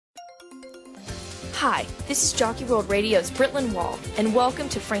Hi, this is Jockey World Radio's Britlin Wall, and welcome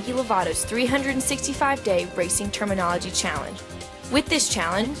to Frankie Lovato's 365-Day Racing Terminology Challenge. With this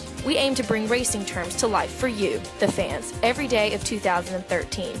challenge, we aim to bring racing terms to life for you, the fans, every day of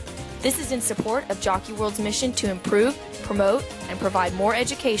 2013. This is in support of Jockey World's mission to improve, promote, and provide more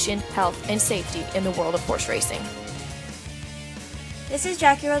education, health, and safety in the world of horse racing. This is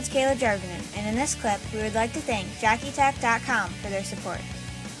Jockey World's Kayla Jarvinen, and in this clip, we would like to thank JockeyTech.com for their support.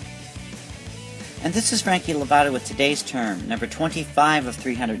 And this is Frankie Lovato with today's term, number 25 of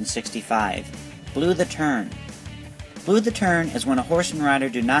 365, blew the turn. Blew the turn is when a horse and rider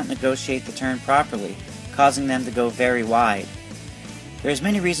do not negotiate the turn properly, causing them to go very wide. There's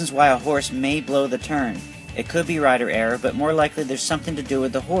many reasons why a horse may blow the turn. It could be rider error, but more likely there's something to do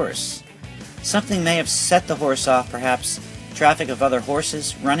with the horse. Something may have set the horse off, perhaps traffic of other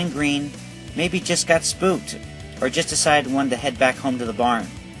horses, running green, maybe just got spooked, or just decided wanted to head back home to the barn.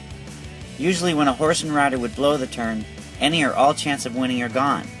 Usually when a horse and rider would blow the turn, any or all chance of winning are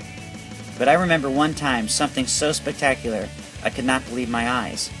gone. But I remember one time something so spectacular I could not believe my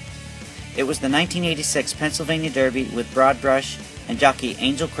eyes. It was the 1986 Pennsylvania Derby with Broadbrush and jockey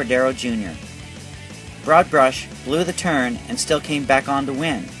Angel Cordero Jr. Broadbrush blew the turn and still came back on to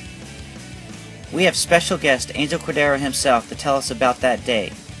win. We have special guest Angel Cordero himself to tell us about that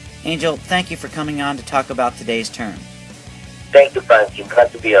day. Angel, thank you for coming on to talk about today's turn. Thank you, Frankie.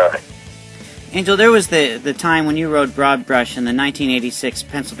 Glad to be on. Angel, there was the time when you rode Broadbrush in the 1986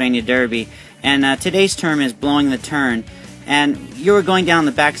 Pennsylvania Derby, and today's term is blowing the turn, and you were going down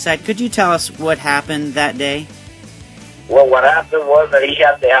the backside. Could you tell us what happened that day? Well, what happened was that he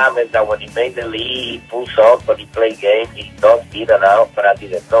had the habit that when he made the lead, he pulls off, but he played games. He does in and out, but I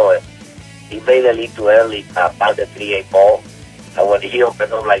didn't know it. He made the lead too early, past the 3/8 ball, and when he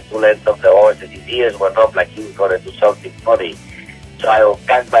opened up like 2 lengths of the horse, and his ears went up like he was going to do something funny. So I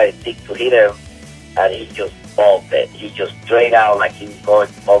got my stick to hit him, and he just balled it. He just straight out like he was going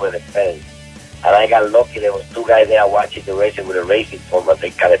over the fence. And I got lucky. There was 2 guys there watching the racing with a racing form, and they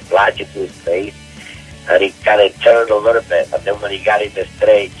kind of flashed into his face, and he kind of turned a little bit. And then when he got in the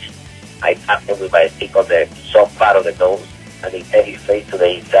straight, I tapped him with my stick on the soft part of the nose, and he had his face to the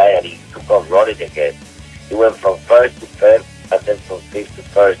inside, and he took off running again. He went from first to fifth, and then from fifth to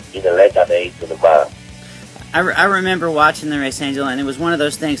first in the led and 8 to the mile. I remember watching the race, Angel, and it was one of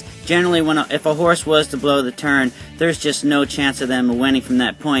those things. Generally, if a horse was to blow the turn, there's just no chance of them winning from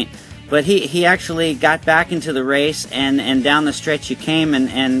that point. But he actually got back into the race, and down the stretch you came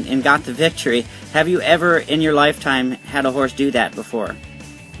and got the victory. Have you ever in your lifetime had a horse do that before?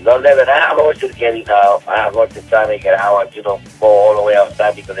 No, never. I have horses getting out. I have horses trying to get out, and, go all the way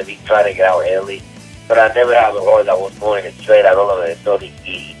outside because they've been trying to get out early. But I never have a horse that was going straight and all of it. So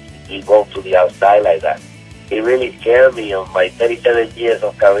he go to the outside like that. He really scared me. On my 37 years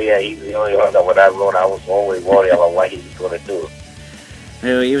of career, he's the only one that when I rode, I was always worried about what he was going to do.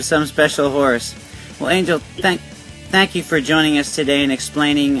 Really, he was some special horse. Well, Angel, thank you for joining us today and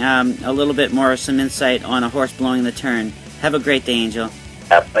explaining a little bit more, some insight on a horse blowing the turn. Have a great day, Angel.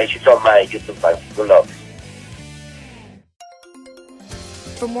 Thank you so much. YouTube fans. Good luck.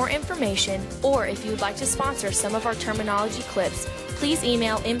 For more information, or if you would like to sponsor some of our terminology clips, please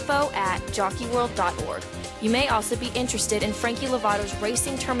email info@jockeyworld.org. You may also be interested in Frankie Lovato's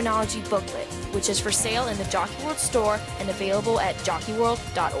Racing Terminology booklet, which is for sale in the Jockey World store and available at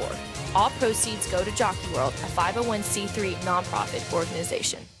jockeyworld.org. All proceeds go to Jockey World, a 501c3 nonprofit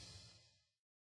organization.